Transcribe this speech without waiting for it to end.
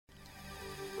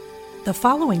The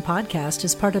following podcast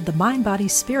is part of the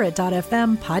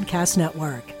MindBodySpirit.fm podcast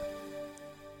network.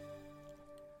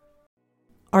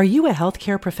 Are you a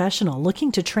healthcare professional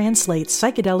looking to translate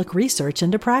psychedelic research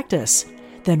into practice?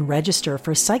 Then register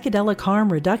for Psychedelic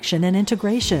Harm Reduction and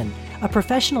Integration, a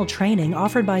professional training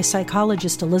offered by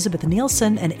psychologist Elizabeth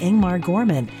Nielsen and Ingmar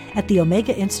Gorman at the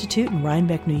Omega Institute in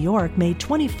Rhinebeck, New York, May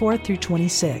 24th through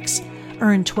 26.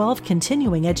 Earn 12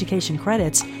 continuing education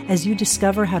credits as you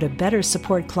discover how to better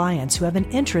support clients who have an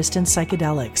interest in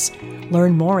psychedelics.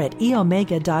 Learn more at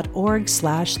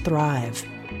eomega.org/thrive.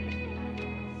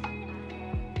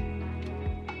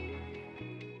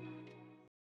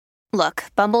 Look,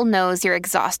 Bumble knows you're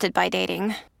exhausted by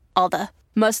dating. All the,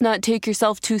 must not take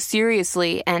yourself too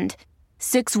seriously, and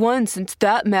 6'1" since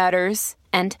that matters,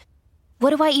 and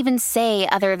what do I even say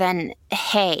other than,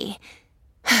 hey?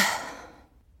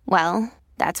 Well,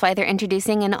 that's why they're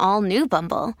introducing an all-new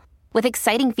Bumble, with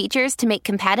exciting features to make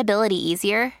compatibility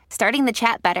easier, starting the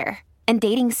chat better, and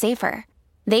dating safer.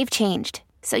 They've changed,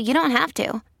 so you don't have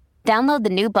to. Download the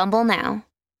new Bumble now.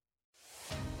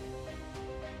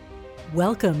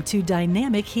 Welcome to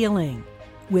Dynamic Healing,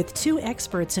 with two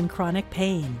experts in chronic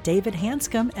pain, David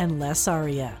Hanscom and Les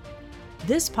Aria.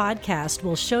 This podcast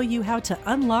will show you how to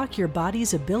unlock your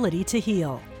body's ability to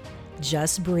heal.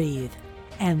 Just breathe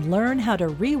and learn how to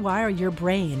rewire your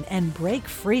brain and break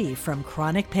free from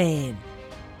chronic pain.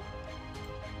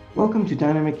 Welcome to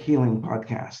Dynamic Healing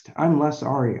Podcast. I'm Les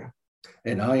Aria.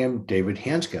 And I am David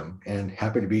Hanscom, and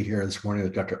happy to be here this morning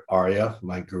with Dr. Aria,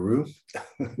 my guru.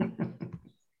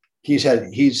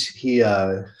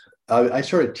 I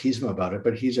sort of tease him about it,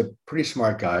 but he's a pretty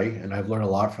smart guy, and I've learned a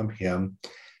lot from him.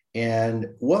 And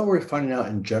what we're finding out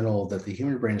in general, that the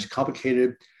human brain is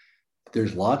complicated.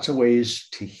 There's lots of ways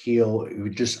to heal. You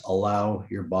just allow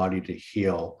your body to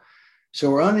heal. So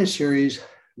we're on a series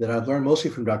that I've learned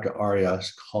mostly from Dr. Aria.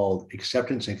 It's called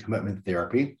Acceptance and Commitment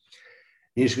Therapy.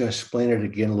 He's going to explain it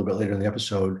again a little bit later in the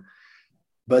episode.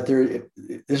 But this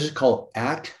is called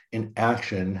Act in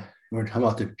Action. We're talking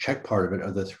about the check part of it,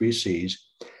 of the 3 C's.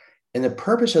 And the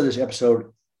purpose of this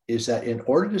episode is that in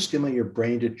order to stimulate your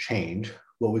brain to change,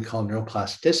 what we call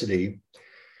neuroplasticity,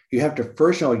 you have to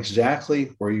first know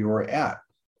exactly where you are at.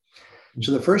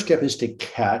 So the first step is to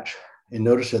catch and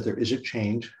notice that there is a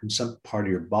change in some part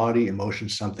of your body, emotion,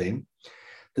 something.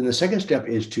 Then the second step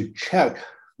is to check.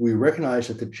 We recognize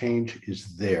that the change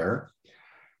is there.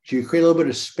 So you create a little bit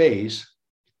of space,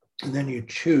 and then you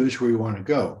choose where you want to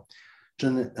go.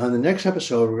 So on the next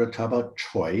episode, we're going to talk about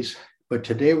choice, but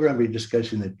today we're going to be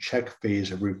discussing the check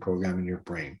phase of reprogramming your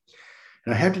brain.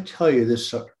 And I have to tell you,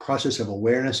 this process of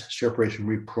awareness, separation,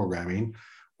 reprogramming,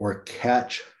 or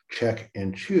catch, check,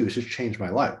 and choose has changed my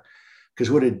life. Because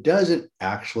what it does, it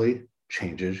actually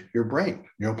changes your brain,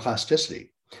 neuroplasticity.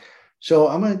 So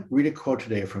I'm going to read a quote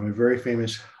today from a very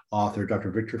famous author, Dr.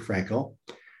 Viktor Frankl.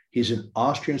 He's an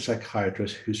Austrian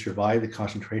psychiatrist who survived the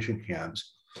concentration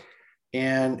camps.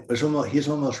 And he's one of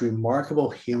the most remarkable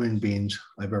human beings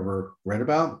I've ever read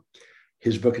about.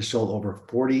 His book has sold over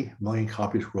 40 million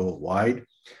copies worldwide.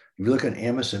 If you look at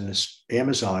Amazon, it's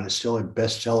still a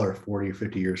bestseller 40 or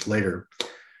 50 years later. But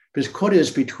his quote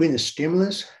is, between the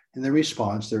stimulus and the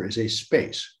response, there is a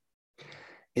space.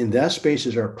 In that space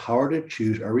is our power to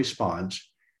choose our response.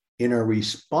 In our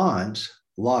response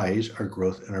lies our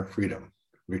growth and our freedom.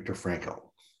 Viktor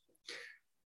Frankl.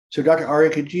 So Dr.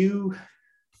 Aria, could you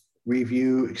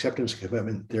review acceptance and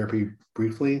commitment therapy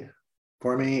briefly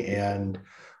for me? And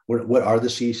what are the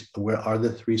C's? What are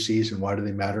the 3 C's, and why do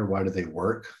they matter? Why do they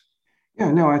work? Yeah,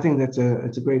 no, I think it's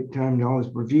a great time to always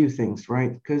review things,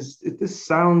 right? Because this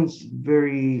sounds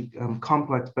very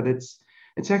complex, but it's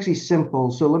actually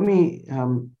simple. So let me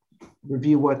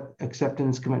review what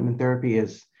acceptance commitment therapy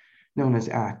is, known as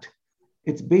ACT.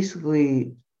 It's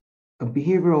basically a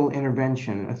behavioral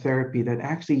intervention, a therapy that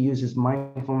actually uses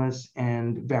mindfulness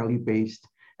and value-based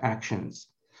actions.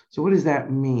 So what does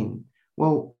that mean?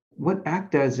 Well, what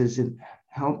ACT does is it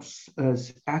helps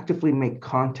us actively make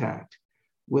contact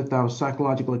with our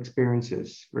psychological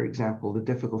experiences, for example, the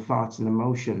difficult thoughts and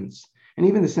emotions, and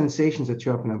even the sensations that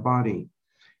show up in our body,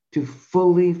 to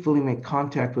fully make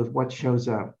contact with what shows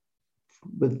up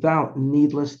without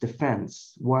needless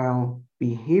defense, while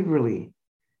behaviorally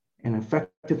and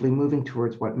effectively moving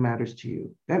towards what matters to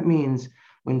you. That means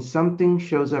when something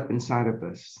shows up inside of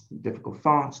us, difficult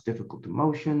thoughts, difficult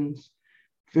emotions,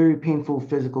 very painful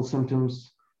physical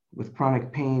symptoms with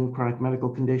chronic pain, chronic medical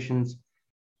conditions.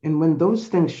 And when those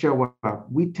things show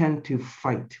up, we tend to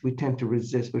fight, we tend to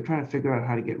resist, we're trying to figure out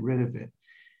how to get rid of it.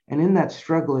 And in that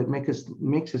struggle, it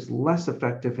makes us less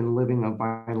effective in living a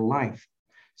vital life.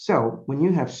 So when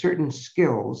you have certain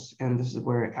skills, and this is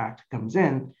where ACT comes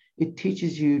in, it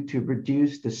teaches you to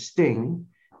reduce the sting,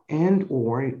 and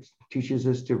or it teaches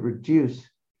us to reduce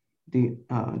the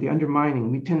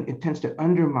undermining. It tends to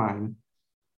undermine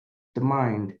the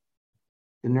mind,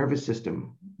 the nervous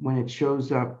system, when it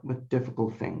shows up with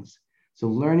difficult things. So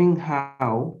learning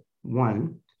how,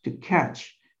 one, to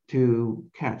catch.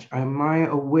 Am I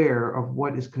aware of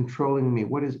what is controlling me?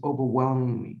 What is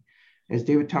overwhelming me? As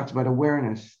David talks about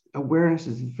awareness, awareness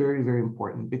is very, very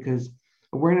important, because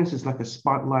awareness is like a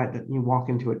spotlight that you walk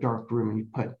into a dark room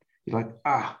and you're like,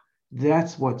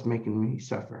 that's what's making me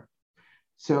suffer.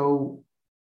 So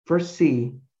first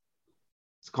C,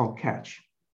 it's called catch.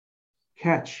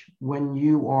 Catch when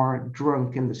you are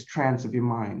drunk in this trance of your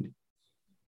mind.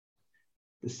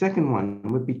 The second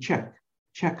one would be check.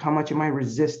 Check, how much am I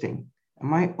resisting?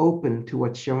 Am I open to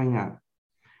what's showing up?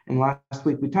 And last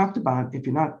week we talked about, if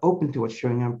you're not open to what's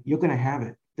showing up, you're going to have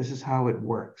it. This is how it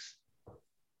works.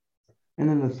 And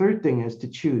then the third thing is to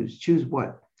choose. Choose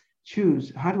what?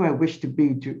 Choose, how do I wish to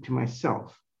be to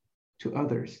myself, to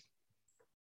others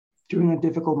during a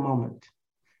difficult moment?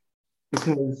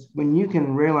 Because when you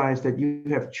can realize that you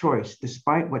have choice,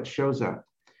 despite what shows up,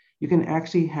 you can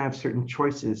actually have certain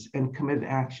choices and committed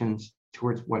actions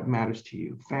towards what matters to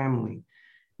you: family,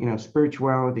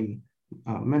 spirituality,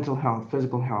 mental health,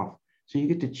 physical health. So you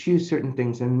get to choose certain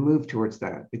things and move towards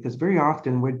that, because very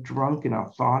often we're drunk in our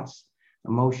thoughts,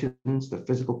 emotions, the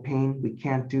physical pain we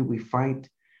can't do, we fight,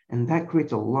 and that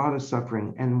creates a lot of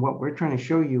suffering. And what we're trying to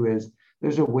show you is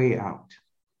there's a way out.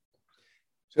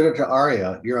 So, Dr.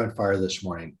 Arya, you're on fire this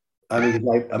morning. I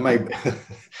mean,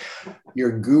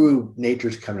 your guru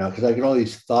nature's coming out, because I get all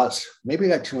these thoughts. Maybe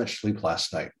I got too much sleep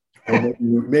last night. Or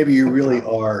maybe you really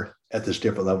are at this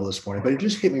different level this morning. But it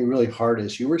just hit me really hard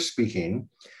as you were speaking,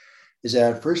 is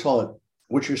that, first of all,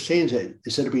 what you're saying is that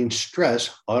instead of being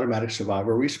stress, automatic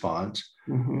survival response,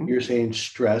 you're saying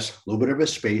stress, a little bit of a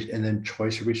space, and then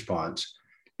choice of response.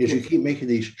 As you keep making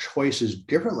these choices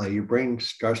differently, your brain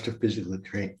starts to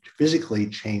physically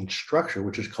change structure,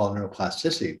 which is called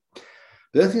neuroplasticity.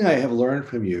 The other thing I have learned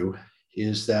from you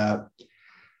is that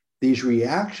these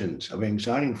reactions of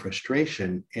anxiety and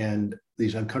frustration and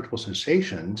these uncomfortable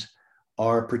sensations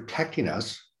are protecting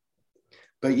us,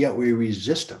 but yet we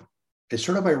resist them. It's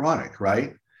sort of ironic,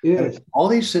 right? Yes. All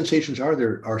these sensations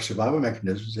are survival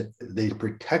mechanisms that they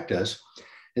protect us.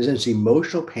 And since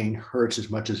emotional pain hurts as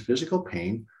much as physical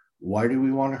pain, why do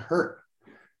we want to hurt?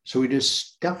 So we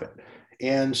just stuff it.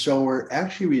 And so we're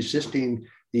actually resisting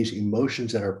these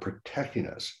emotions that are protecting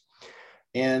us.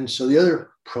 And so the other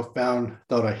profound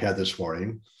thought I had this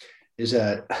morning is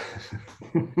that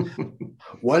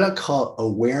why not call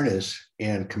awareness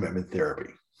and commitment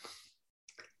therapy?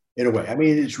 In a way, I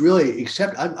mean, it's really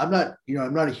I'm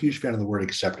not a huge fan of the word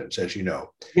acceptance, as you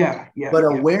know. Yeah. But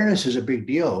awareness is a big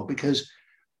deal, because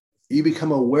you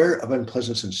become aware of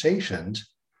unpleasant sensations.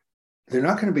 They're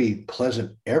not going to be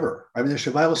pleasant ever. I mean, they're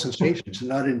survival sensations. They're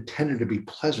not intended to be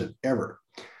pleasant ever.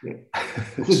 Yeah.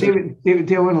 So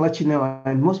David, I want to let you know,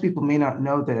 and most people may not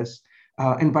know this.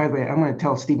 And by the way, I'm going to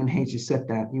tell Stephen Hayes you said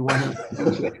that. You want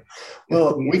him?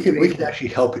 Well, we can actually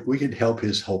help. We can help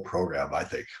his whole program, I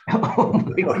think. Oh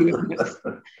my goodness.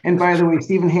 And by the way,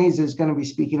 Stephen Hayes is going to be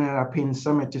speaking at our Pain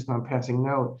Summit, just on passing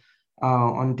note,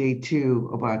 on day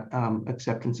 2 about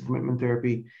acceptance and commitment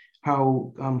therapy.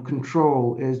 How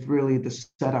control is really the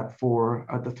setup for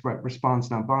the threat response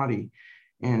in our body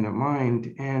and our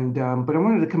mind. And but I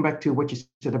wanted to come back to what you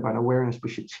said about awareness.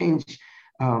 We should change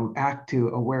ACT to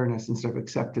awareness instead of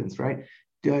acceptance, right?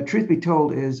 Truth be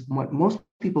told, is what most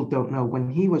people don't know,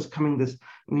 when he was creating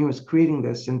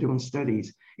this and doing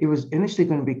studies, it was initially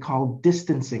going to be called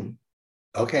distancing.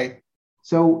 Okay.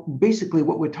 So basically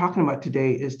what we're talking about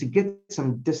today is to get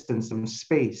some distance, some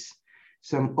space,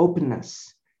 some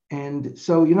openness. And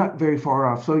so you're not very far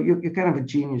off. So you're kind of a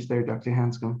genius there, Dr.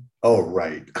 Hanscom. Oh,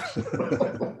 right.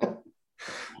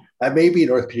 I may be an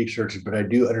orthopedic surgeon, but I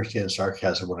do understand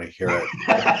sarcasm when I hear it.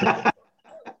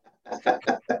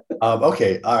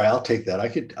 Okay, all right, I'll take that. I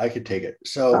could take it.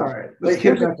 So, all right, but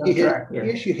here's the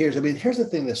issue here. I mean, here's the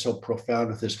thing that's so profound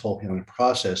with this whole healing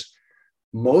process.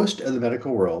 Most of the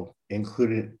medical world,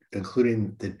 including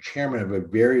the chairman of a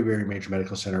very, very major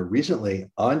medical center, recently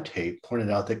on tape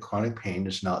pointed out that chronic pain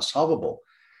is not solvable.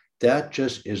 That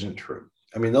just isn't true.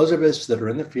 I mean, those of us that are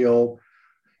in the field,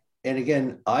 and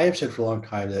again, I have said for a long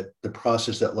time that the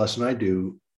process that Les and I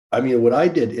do, I mean, what I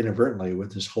did inadvertently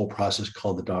with this whole process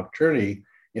called the Doc Journey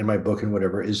in my book and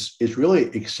whatever is really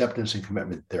acceptance and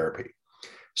commitment therapy.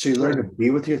 So you learn to be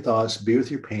with your thoughts, be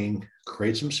with your pain,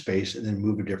 create some space, and then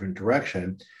move a different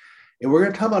direction. And we're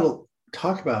going to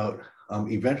talk about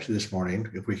eventually this morning,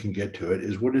 if we can get to it,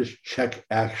 is what does check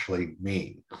actually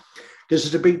mean? This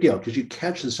is a big deal because you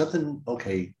catch something,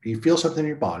 okay, you feel something in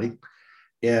your body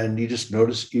and you just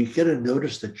notice, you get to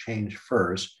notice the change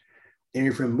first. And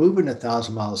if you're moving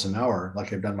 1,000 miles an hour,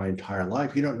 like I've done my entire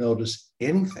life, you don't notice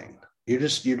anything. You're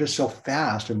just so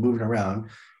fast and moving around,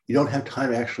 you don't have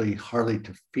time actually hardly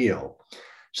to feel.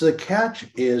 So the catch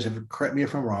is, and correct me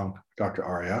if I'm wrong, Dr.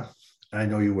 Arya, and I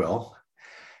know you will,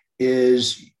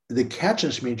 is the catch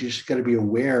just means you just got to be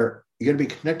aware, you got to be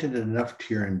connected enough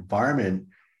to your environment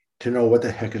to know what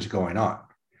the heck is going on.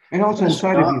 And also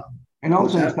inside of you. And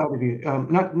also inside of you,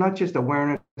 not just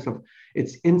awareness of,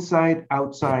 it's inside,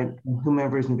 outside, and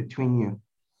whomever is in between you.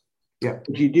 Yeah.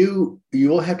 But you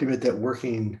will have to admit that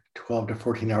working 12 to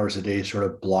 14 hours a day sort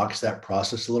of blocks that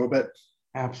process a little bit.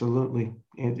 Absolutely.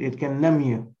 It can numb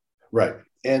you. Right.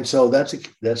 And so that's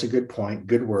a good point,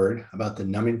 good word about the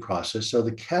numbing process. So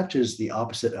the catch is the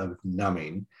opposite of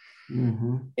numbing.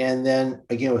 Mm-hmm. And then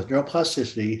again, with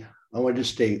neuroplasticity, I want to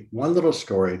just state one little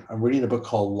story. I'm reading a book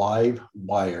called Live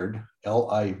Wired,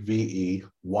 L-I-V-E,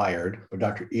 Wired, by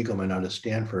Dr. Eagleman out of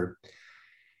Stanford.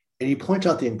 And he points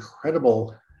out the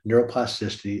incredible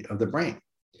neuroplasticity of the brain.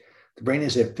 The brain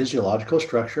is a physiological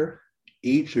structure.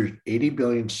 There's 80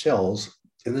 billion cells,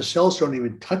 and the cells don't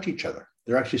even touch each other.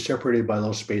 They're actually separated by a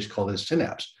little space called a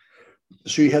synapse.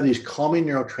 So you have these calming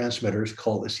neurotransmitters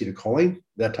called acetylcholine,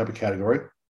 that type of category.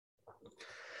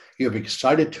 You have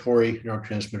excitatory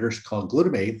neurotransmitters called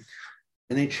glutamate,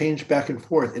 and they change back and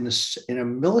forth in a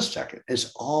millisecond.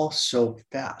 It's all so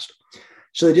fast.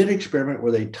 So they did an experiment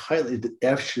where they've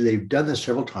done this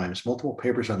several times, multiple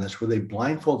papers on this, where they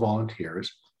blindfold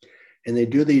volunteers, and they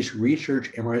do these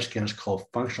research MRI scans called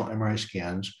functional MRI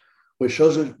scans, which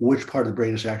shows which part of the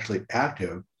brain is actually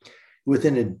active.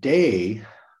 Within a day,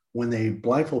 when they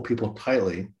blindfold people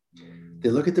tightly, they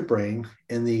look at the brain,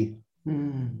 and the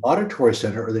auditory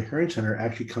center or the hearing center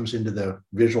actually comes into the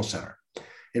visual center.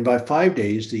 And by 5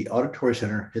 days, the auditory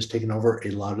center has taken over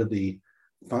a lot of the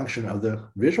function of the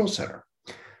visual center.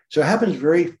 So it happens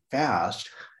very fast.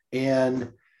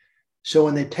 And so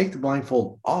when they take the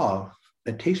blindfold off,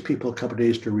 it takes people a couple of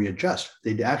days to readjust.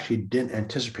 They actually didn't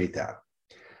anticipate that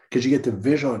because you get the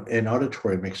visual and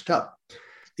auditory mixed up.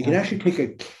 You can actually take a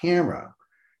camera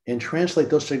and translate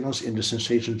those signals into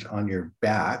sensations on your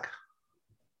back,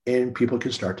 and people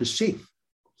can start to see.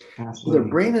 So the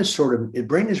brain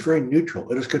is very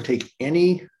neutral. It is going to take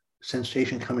any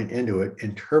sensation coming into it,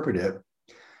 interpret it,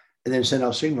 and then send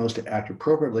out signals to act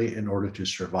appropriately in order to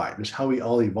survive. It's how we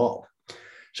all evolved.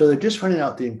 So they're just finding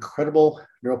out the incredible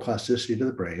neuroplasticity to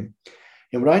the brain.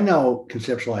 And what I now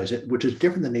conceptualize it, which is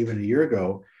different than even a year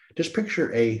ago, just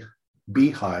picture a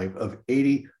beehive of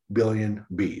 80 billion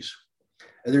bees.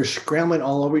 And they're scrambling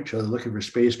all over each other, looking for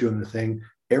space, doing the thing.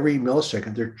 Every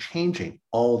millisecond, they're changing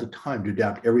all the time to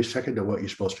adapt every second to what you're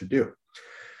supposed to do.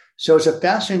 So it's a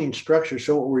fascinating structure.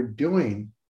 So what we're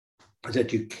doing is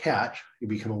that you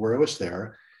become aware of what's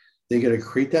there. They got to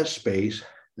create that space.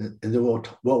 And then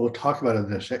what we'll talk about in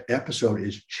this episode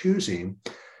is choosing.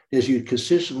 As you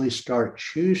consistently start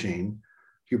choosing,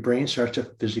 your brain starts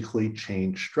to physically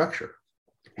change structure.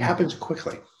 It happens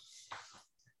quickly.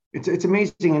 It's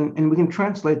amazing, and we can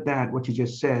translate that, what you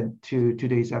just said, to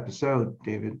today's episode,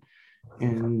 David,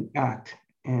 and act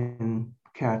and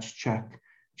catch, check,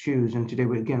 choose. And today,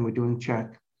 we're doing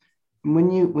check.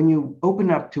 When you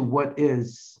open up to what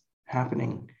is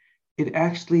happening, it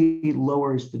actually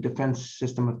lowers the defense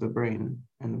system of the brain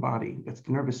and the body. That's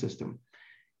the nervous system.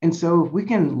 And so if we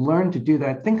can learn to do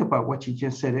that, think about what you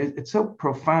just said. It's so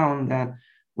profound that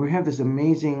we have this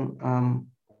amazing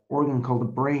organ called the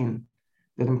brain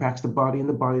that impacts the body, and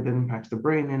the body that impacts the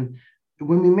brain. And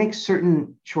when we make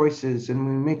certain choices and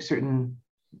we make certain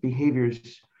behaviors,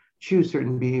 choose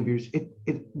certain behaviors,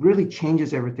 it really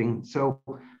changes everything. So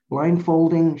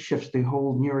blindfolding shifts the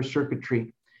whole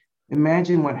neurocircuitry.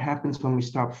 Imagine what happens when we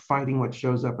stop fighting what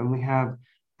shows up and we have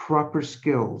proper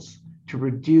skills to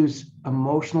reduce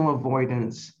emotional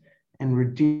avoidance and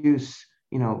reduce,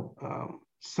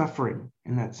 suffering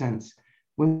in that sense.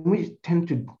 When we tend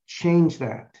to change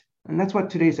that, and that's what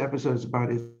today's episode is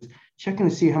about, is checking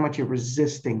to see how much you're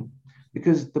resisting,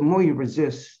 because the more you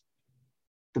resist,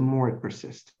 the more it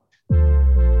persists.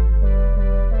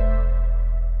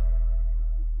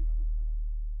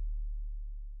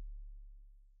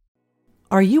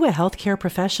 Are you a healthcare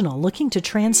professional looking to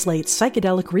translate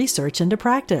psychedelic research into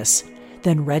practice?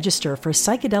 Then register for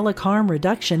Psychedelic Harm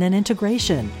Reduction and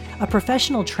Integration, a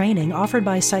professional training offered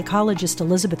by psychologist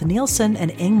Elizabeth Nielsen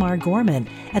and Ingmar Gorman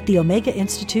at the Omega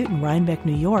Institute in Rhinebeck,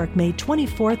 New York, May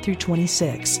 24th through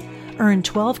 26. Earn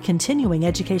 12 continuing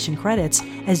education credits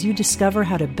as you discover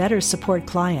how to better support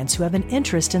clients who have an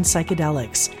interest in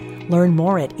psychedelics. Learn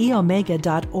more at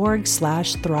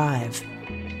eomega.org/thrive.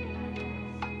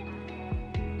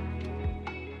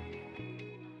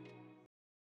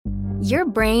 Your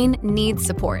brain needs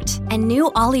support, and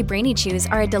new Ollie Brainy Chews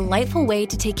are a delightful way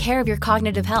to take care of your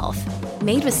cognitive health.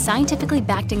 Made with scientifically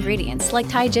backed ingredients like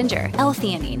Thai ginger,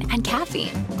 L-theanine, and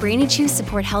caffeine, Brainy Chews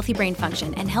support healthy brain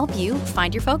function and help you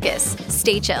find your focus,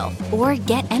 stay chill, or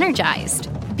get energized.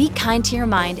 Be kind to your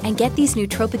mind and get these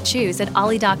nootropic chews at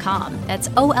ollie.com. That's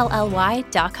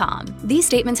OLLY.com. These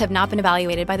statements have not been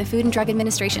evaluated by the Food and Drug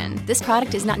Administration. This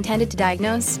product is not intended to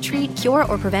diagnose, treat, cure,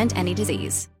 or prevent any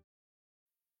disease.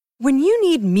 When you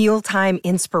need mealtime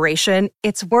inspiration,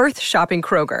 it's worth shopping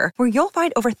Kroger, where you'll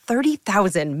find over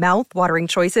 30,000 mouth-watering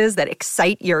choices that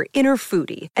excite your inner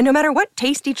foodie. And no matter what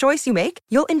tasty choice you make,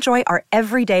 you'll enjoy our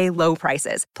everyday low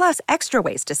prices, plus extra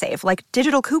ways to save, like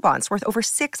digital coupons worth over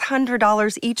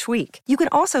 $600 each week. You can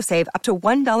also save up to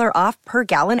 $1 off per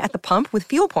gallon at the pump with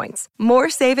fuel points.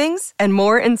 More savings and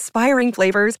more inspiring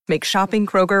flavors make shopping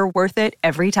Kroger worth it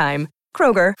every time.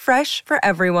 Kroger, fresh for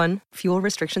everyone. Fuel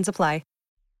restrictions apply.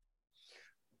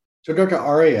 So, Dr.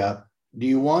 Arya, do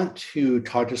you want to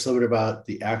talk to us a little bit about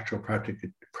the actual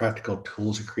practical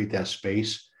tools to create that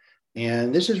space?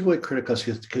 And this is really critical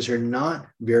because they're not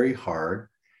very hard.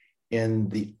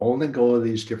 And the only goal of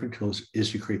these different tools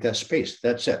is to create that space.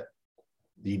 That's it.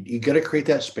 You got to create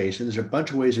that space. And there's a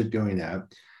bunch of ways of doing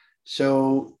that.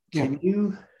 So can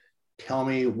you tell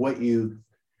me what you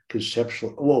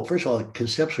conceptually, well, first of all,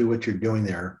 conceptually what you're doing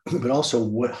there, but also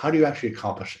how do you actually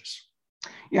accomplish this?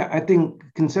 Yeah, I think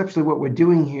conceptually what we're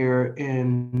doing here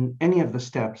in any of the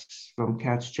steps from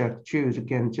catch, check, choose,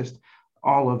 again, just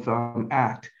all of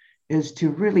ACT, is to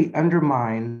really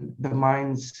undermine the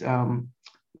mind's,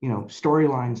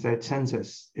 storylines that it sends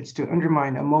us. It's to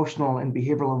undermine emotional and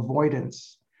behavioral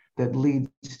avoidance that leads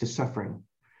to suffering.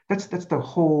 That's the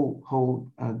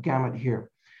whole gamut here.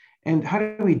 And how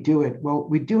do we do it? Well,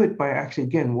 we do it by actually,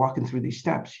 again, walking through these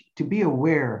steps to be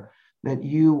aware that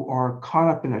you are caught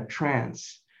up in a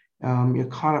trance. You're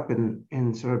caught up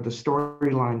in sort of the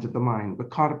storylines of the mind,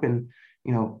 but caught up in,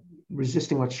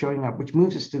 resisting what's showing up, which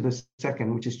moves us to the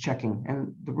second, which is checking.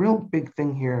 And the real big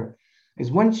thing here is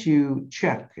once you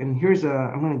check, and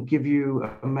I'm going to give you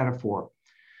a metaphor.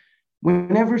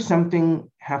 Whenever something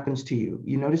happens to you,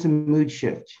 you notice a mood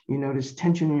shift, you notice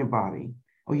tension in your body,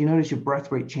 or you notice your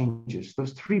breath rate changes,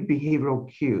 those three behavioral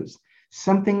cues.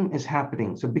 Something is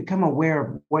happening. So become aware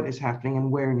of what is happening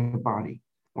and where in your body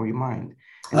or your mind.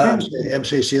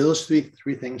 Say those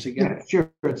three things again. Yeah, sure.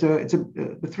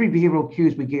 The three behavioral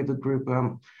cues we gave the group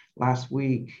last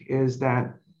week is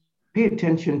that pay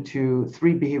attention to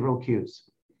three behavioral cues.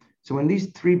 So when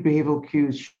these three behavioral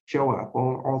cues show up,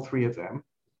 all three of them,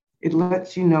 it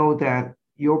lets you know that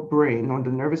your brain or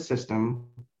the nervous system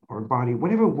or body,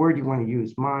 whatever word you want to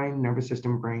use, mind, nervous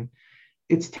system, brain,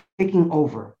 it's taking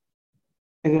over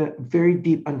at a very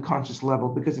deep unconscious level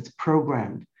because it's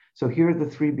programmed. So here are the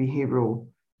three behavioral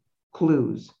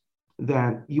clues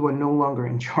that you are no longer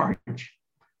in charge.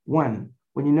 One,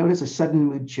 when you notice a sudden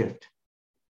mood shift,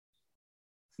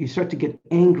 you start to get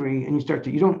angry and you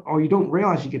don't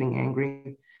realize you're getting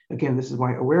angry. Again, this is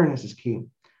why awareness is key.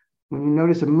 When you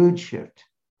notice a mood shift,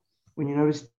 when you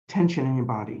notice tension in your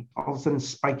body, all of a sudden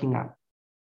spiking up.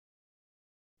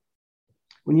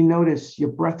 When you notice your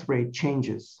breath rate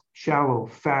changes, shallow,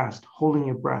 fast, holding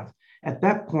your breath, at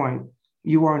that point,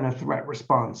 you are in a threat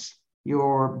response.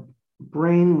 Your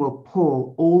brain will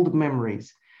pull old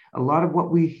memories. A lot of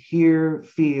what we hear,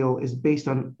 feel is based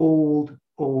on old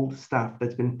stuff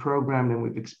that's been programmed and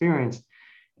we've experienced.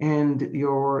 And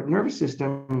your nervous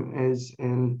system is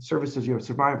in service of your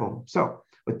survival. So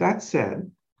with that said,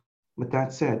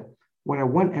 what I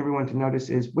want everyone to notice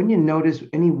is when you notice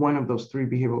any one of those three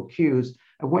behavioral cues,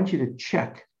 I want you to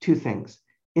check two things.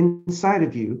 Inside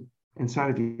of you,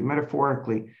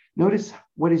 metaphorically, notice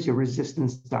what is your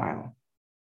resistance dial.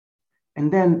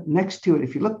 And then next to it,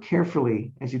 if you look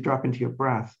carefully as you drop into your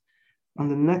breath,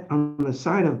 on the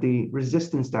side of the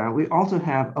resistance dial, we also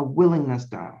have a willingness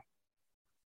dial.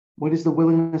 What is the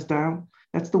willingness dial?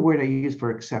 That's the word I use for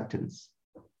acceptance.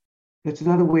 That's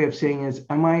another way of saying is,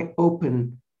 am I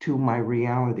open to my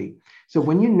reality? So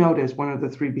when you notice one of the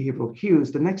three behavioral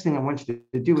cues, the next thing I want you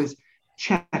to do is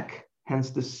check, hence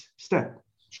this step.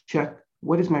 Check,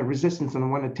 what is my resistance on a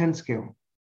 1 to 10 scale?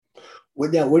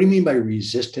 What do you mean by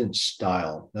resistance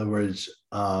style? In other words,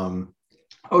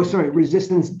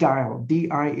 resistance dial,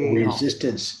 D-I-A-L.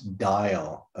 Resistance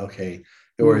dial. Okay.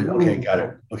 Okay, got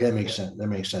it. Okay, that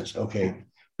makes sense. Okay.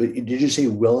 But did you say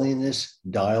willingness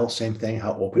dial? Same thing.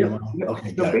 How open am I? Yep. Okay,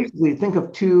 So got basically, think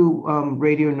of two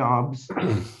radio knobs,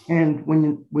 it. and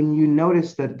when you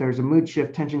notice that there's a mood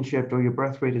shift, tension shift, or your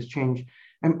breath rate has changed,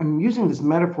 I'm using this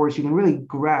metaphor so you can really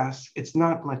grasp. It's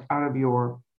not like out of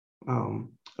your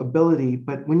ability,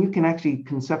 but when you can actually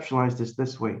conceptualize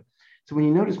this way. So when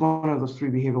you notice one of those three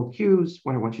behavioral cues,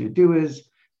 what I want you to do is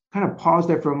kind of pause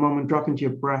there for a moment, drop into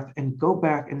your breath, and go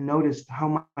back and notice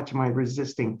how much am I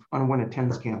resisting on a 1 to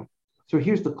 10 scale. So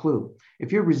here's the clue.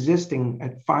 If you're resisting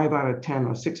at 5 out of 10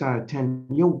 or 6 out of 10,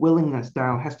 your willingness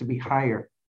dial has to be higher.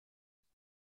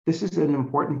 This is an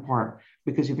important part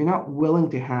because if you're not willing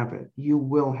to have it, you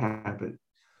will have it.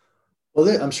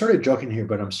 Well, I'm sort of joking here,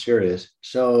 but I'm serious.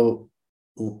 So,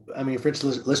 I mean, for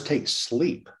instance, let's take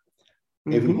sleep.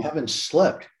 If you haven't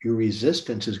slept, your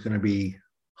resistance is going to be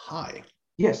high.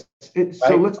 Yes.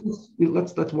 So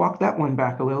let's walk that one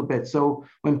back a little bit. So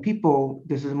when people,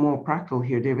 this is more practical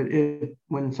here, David,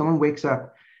 when someone wakes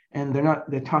up and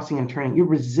they're tossing and turning, you're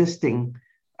resisting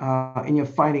and you're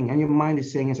fighting, and your mind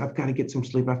is saying, I've got to get some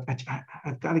sleep.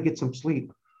 I've got to get some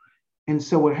sleep. And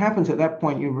so what happens at that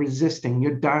point, you're resisting.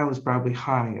 Your dial is probably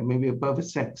high, or maybe above a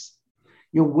 6.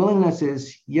 Your willingness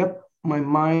is, yep, my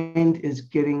mind is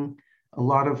getting a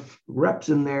lot of reps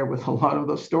in there with a lot of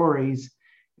those stories.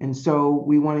 And so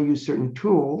we want to use certain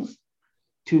tools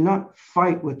to not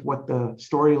fight with what the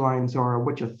storylines are or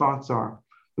what your thoughts are.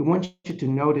 We want you to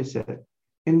notice it.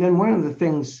 And then one of the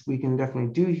things we can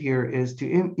definitely do here is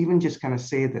to even just kind of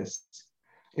say this.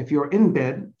 If you're in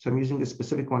bed, so I'm using this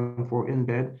specific one for in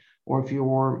bed, or if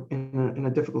you're in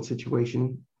a difficult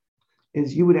situation,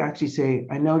 is you would actually say,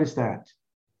 I noticed that.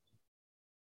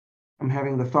 I'm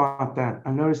having the thought that, I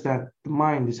noticed that the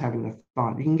mind is having the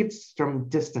thought. You can get some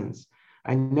distance.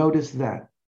 I noticed that.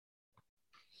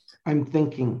 I'm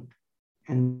thinking.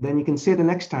 And then you can say the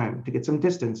next time to get some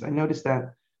distance. I noticed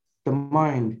that the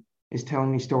mind is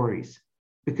telling me stories.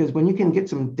 Because when you can get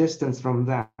some distance from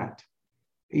that,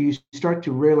 you start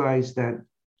to realize that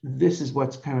this is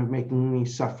what's kind of making me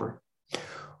suffer.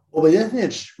 Well, but I think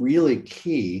it's really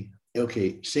key.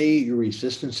 Okay, say your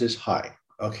resistance is high.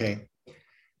 Okay,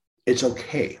 it's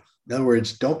okay. In other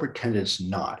words, don't pretend it's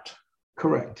not.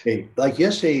 Correct. Okay, like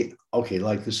yesterday, okay,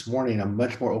 like this morning, I'm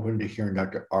much more open to hearing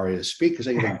Dr. Arya speak because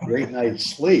I get a great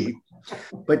night's sleep.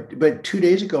 But 2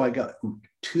 days ago, I got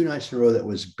 2 nights in a row that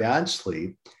was bad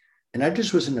sleep, and I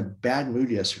just was in a bad mood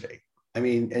yesterday. I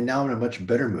mean, and now I'm in a much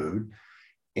better mood,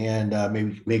 and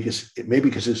maybe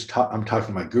because I'm talking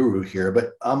to my guru here,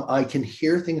 but I can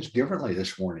hear things differently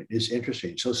this morning. It's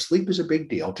interesting. So sleep is a big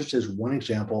deal, just as one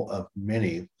example of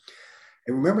many.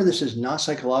 And remember, this is not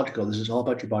psychological. This is all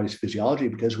about your body's physiology,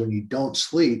 because when you don't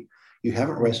sleep, you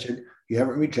haven't rested, you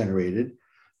haven't regenerated,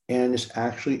 and it's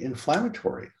actually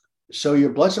inflammatory. So your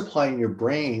blood supply in your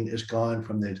brain is gone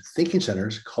from the thinking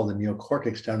centers called the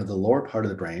neocortex down to the lower part of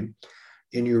the brain,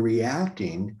 and you're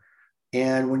reacting.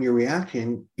 And when you're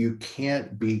reacting, you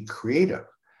can't be creative.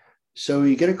 So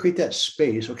you got to create that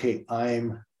space. Okay,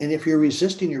 and if you're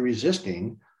resisting,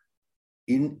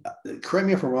 correct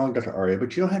me if I'm wrong, Dr. Arya,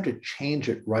 but you don't have to change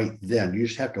it right then. You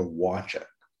just have to watch it.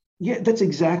 Yeah, that's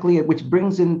exactly it, which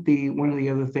brings in one of the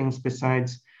other things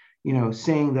besides,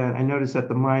 saying that I notice that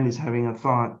the mind is having a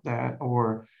thought that,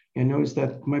 or I notice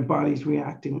that my body's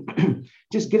reacting.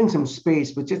 Just getting some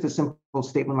space with just a simple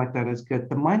statement like that is good.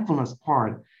 The mindfulness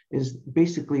part is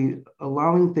basically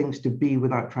allowing things to be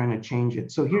without trying to change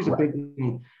it. So here's a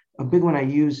big one I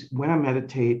use when I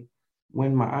meditate,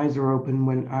 when my eyes are open,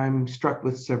 when I'm struck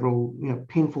with several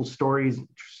painful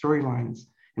storylines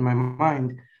in my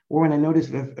mind, or when I notice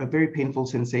a very painful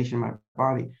sensation in my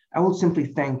body, I will simply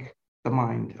thank the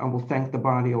mind. I will thank the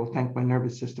body. I will thank my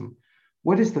nervous system.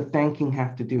 What does the thanking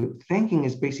have to do? Thanking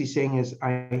is basically saying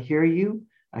I hear you,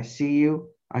 I see you,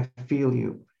 I feel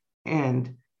you.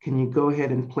 And can you go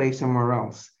ahead and play somewhere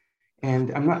else?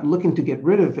 And I'm not looking to get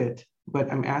rid of it,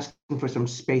 but I'm asking for some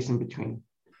space in between.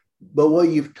 But what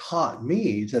you've taught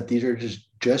me is that these are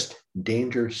just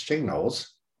danger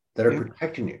signals that are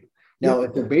protecting you. Now,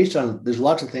 if they're based on, there's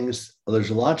lots of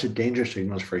danger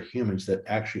signals for humans that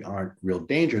actually aren't real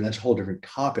danger. And that's a whole different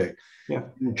topic. Yeah.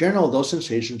 In general, those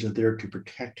sensations are there to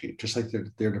protect you, just like they're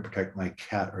there to protect my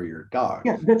cat or your dog.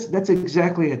 Yeah, that's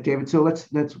exactly it, David. So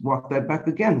let's walk that back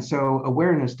again. So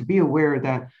awareness, to be aware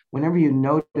that whenever you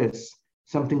notice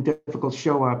something difficult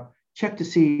show up, check to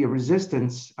see a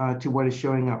resistance to what is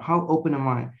showing up. How open am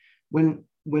I? When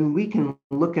we can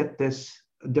look at this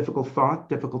difficult thought,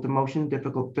 difficult emotion,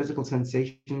 difficult physical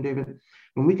sensation, David,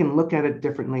 when we can look at it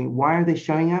differently, why are they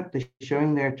showing up? They're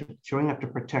showing up to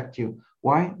protect you.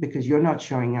 Why? Because you're not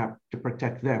showing up to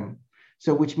protect them.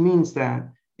 So which means that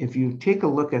if you take a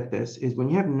look at this, is when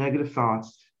you have negative thoughts,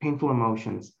 painful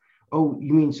emotions. Oh,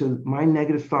 you mean so my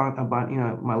negative thought about,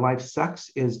 my life sucks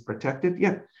is protective?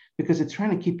 Yeah, because it's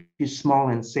trying to keep you small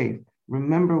and safe.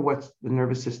 Remember what the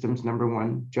nervous system's number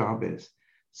one job is: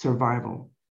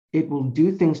 survival. It will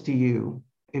do things to you.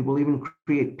 It will even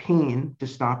create pain to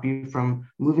stop you from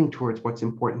moving towards what's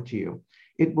important to you.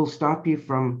 It will stop you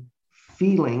from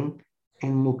feeling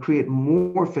and will create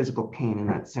more physical pain in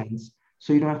that sense,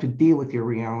 so you don't have to deal with your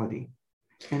reality.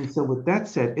 And so with that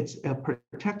said, it's a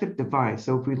protective device.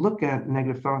 So if we look at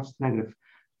negative thoughts, negative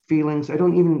feelings, I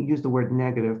don't even use the word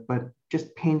negative, but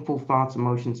just painful thoughts,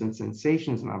 emotions, and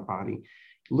sensations in our body,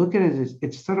 look at it as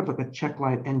it's sort of like a check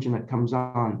light engine that comes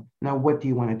on. Now, what do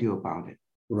you want to do about it?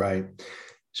 Right.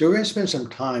 So we're going to spend some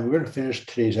time. We're going to finish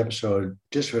today's episode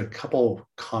just with a couple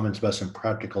comments about some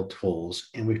practical tools.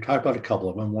 And we've talked about a couple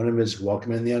of them. One of them is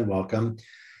welcoming the unwelcome.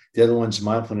 The other one's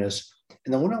mindfulness.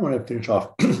 And the one I want to finish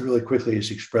off really quickly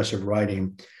is expressive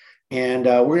writing. And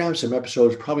we're going to have some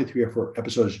episodes, probably 3 or 4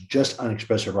 episodes just on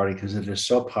expressive writing, because it is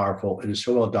so powerful. It is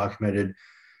so well documented. And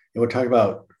we'll talk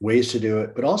about ways to do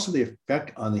it, but also the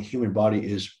effect on the human body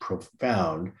is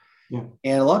profound. Yeah.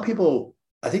 And a lot of people,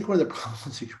 I think one of the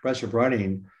problems with expressive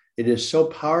writing, it is so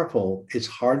powerful, it's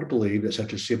hard to believe that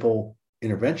such a simple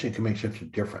intervention can make such a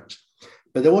difference.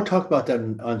 But then we'll talk about that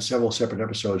on several separate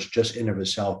episodes just in of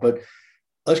itself. But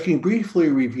can you briefly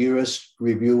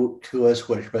review to us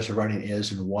what expressive writing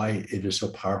is and why it is so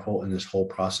powerful in this whole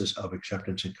process of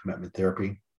acceptance and commitment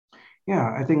therapy?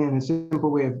 Yeah, I think in a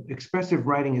simple way of expressive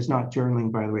writing is not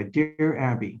journaling, by the way. Dear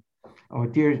Abby, or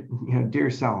dear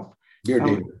self. Dear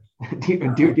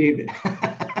David. Dear David.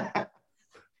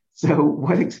 So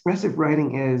what expressive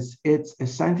writing is, it's a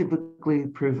scientifically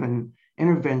proven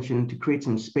intervention to create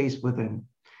some space within.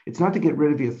 It's not to get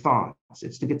rid of your thoughts.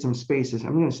 It's to get some spaces.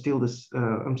 I'm going to steal this.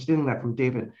 I'm stealing that from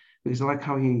David because I like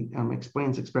how he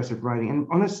explains expressive writing. And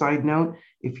on a side note,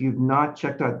 if you've not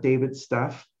checked out David's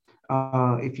stuff,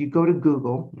 if you go to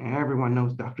Google, everyone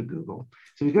knows Dr. Google.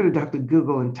 So if you go to Dr.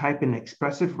 Google and type in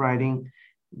expressive writing,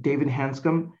 David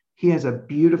Hanscom, he has a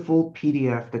beautiful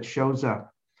PDF that shows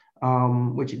up,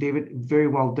 which David, very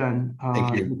well done.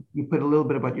 Thank you. You put a little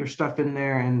bit about your stuff in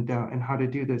there and how to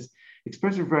do this.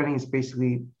 Expressive writing is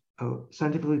basically a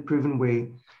scientifically proven way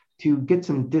to get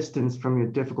some distance from your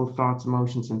difficult thoughts,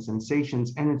 emotions, and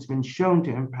sensations. And it's been shown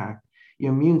to impact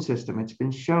your immune system. It's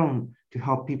been shown to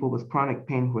help people with chronic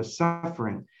pain who are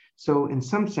suffering. So in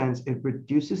some sense, it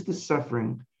reduces the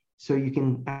suffering so you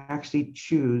can actually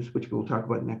choose, which we'll talk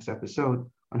about next episode,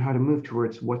 on how to move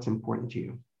towards what's important to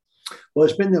you. Well,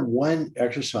 it's been the one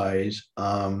exercise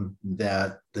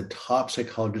that the top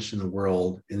psychologists in the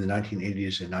world in the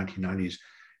 1980s and 1990s,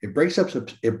 it breaks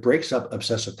up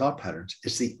obsessive thought patterns.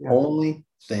 It's the only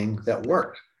thing that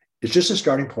works. It's just a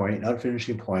starting point, not a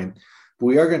finishing point. But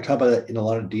we are going to talk about it in a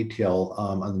lot of detail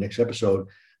on the next episode.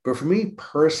 But for me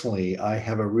personally, I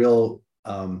have a real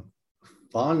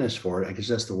fondness for it. I guess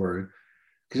that's the word.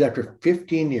 Because after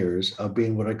 15 years of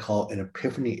being what I call an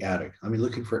epiphany addict, I mean,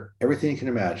 looking for everything you can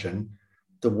imagine,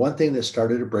 the one thing that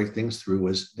started to break things through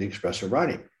was the expressive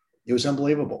writing. It was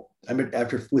unbelievable. I mean,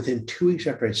 within 2 weeks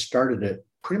after I started it,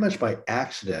 pretty much by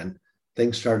accident,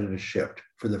 things started to shift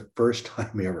for the first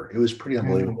time ever. It was pretty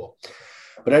unbelievable.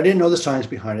 But I didn't know the science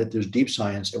behind it. There's deep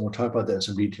science, and we'll talk about that in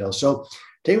some detail. So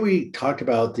today we talked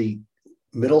about the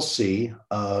middle C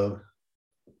of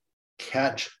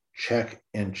catch, check,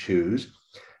 and choose.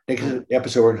 Next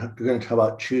episode, we're going to talk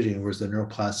about choosing, whereas the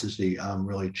neuroplasticity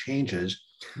really changes.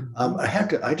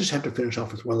 I just have to finish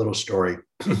off with one little story.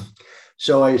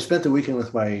 So I spent the weekend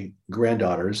with my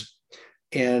granddaughters,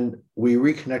 and we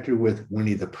reconnected with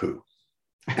Winnie the Pooh.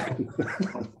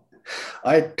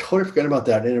 I totally forgot about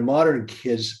that. In a modern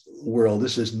kids world,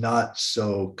 this is not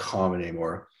so common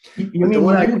anymore.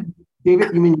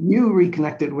 David, you mean you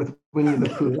reconnected with Winnie the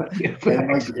Pooh?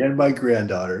 and my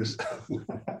granddaughters.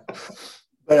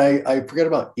 But I forgot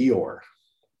about Eeyore.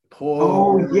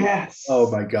 Yes. Oh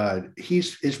my God.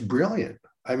 It's brilliant.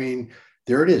 I mean,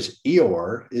 there it is.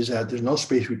 Eeyore is that there's no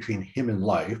space between him and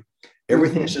life.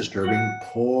 Everything is disturbing.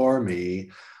 Poor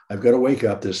me. I've got to wake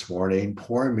up this morning.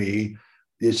 Poor me.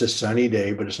 It's a sunny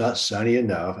day, but it's not sunny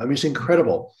enough. I mean, it's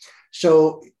incredible.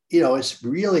 So, it's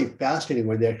really fascinating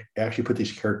when they actually put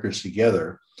these characters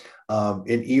together. And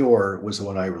Eeyore was the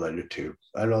one I related to.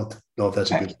 I don't know if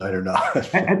that's a good sign or not.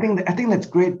 I think that's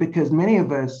great, because many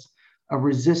of us are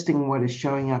resisting what is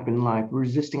showing up in life,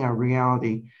 resisting our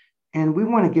reality. And we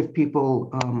want to give people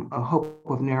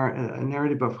a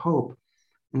narrative of hope,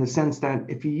 in the sense that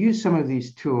if you use some of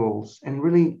these tools and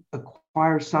really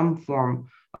acquire some form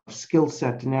of skill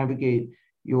set to navigate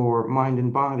your mind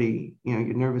and body, your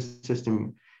nervous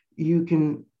system, you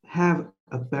can have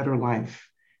a better life.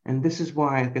 And this is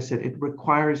why, like I said, it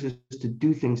requires us to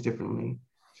do things differently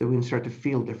so we can start to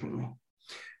feel differently.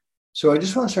 So I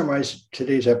just want to summarize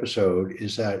today's episode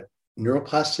is that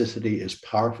neuroplasticity is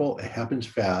powerful, it happens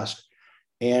fast,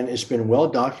 and it's been well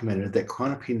documented that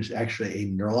chronic pain is actually a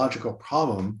neurological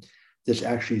problem that's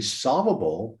actually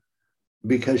solvable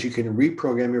because you can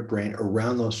reprogram your brain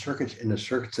around those circuits into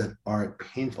circuits that aren't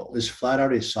painful. It's flat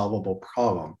out a solvable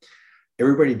problem.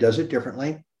 Everybody does it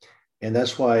differently. And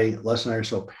that's why Les and I are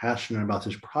so passionate about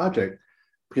this project,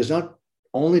 because not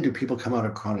only do people come out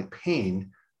of chronic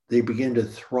pain, they begin to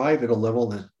thrive at a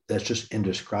level that's just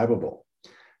indescribable.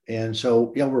 And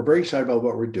so, we're very excited about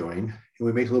what we're doing. And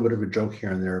we make a little bit of a joke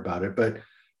here and there about it, but,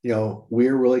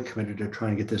 we're really committed to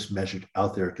trying to get this message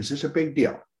out there because it's a big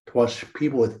deal to watch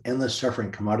people with endless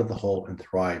suffering come out of the hole and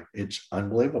thrive. It's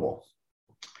unbelievable.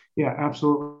 Yeah,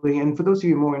 absolutely. And for those of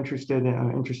you more interested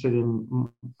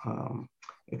in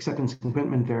acceptance and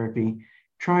commitment therapy,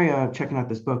 try checking out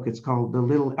this book. It's called The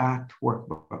Little Act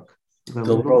Workbook. The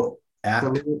Little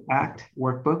Act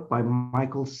Workbook by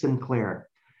Michael Sinclair.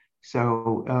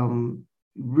 So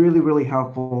really, really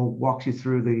helpful. Walks you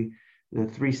through the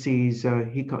 3 C's.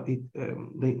 He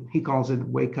calls it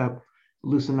wake up,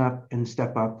 loosen up, and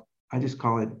step up. I just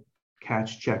call it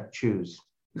catch, check, choose.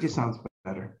 It just sounds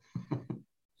better.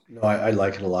 No, I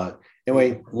like it a lot.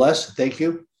 Anyway, Les, thank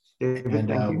you. David,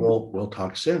 and we'll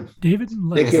talk soon. David and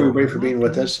Les, thank you everybody for being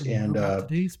with us. And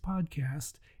today's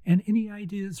podcast and any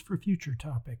ideas for future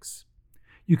topics.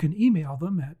 You can email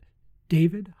them at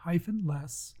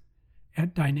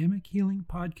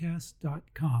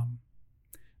david-les@dynamichealingpodcast.com.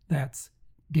 That's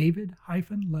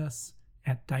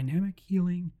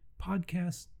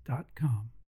david-les@dynamichealingpodcast.com.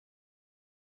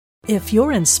 If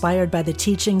you're inspired by the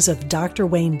teachings of Dr.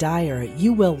 Wayne Dyer,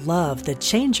 you will love the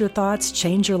Change Your Thoughts,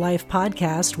 Change Your Life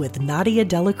podcast with Nadia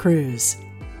Dela Cruz.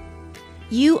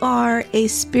 You are a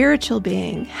spiritual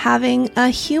being having a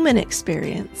human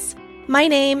experience. My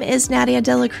name is Nadia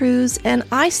Dela Cruz, and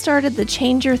I started the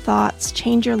Change Your Thoughts,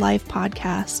 Change Your Life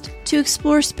podcast to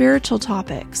explore spiritual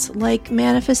topics like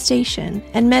manifestation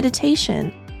and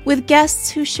meditation with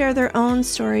guests who share their own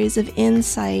stories of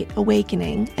insight,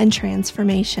 awakening, and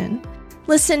transformation.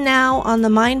 Listen now on the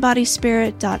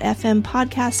mindbodyspirit.fm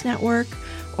podcast network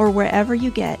or wherever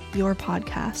you get your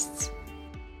podcasts.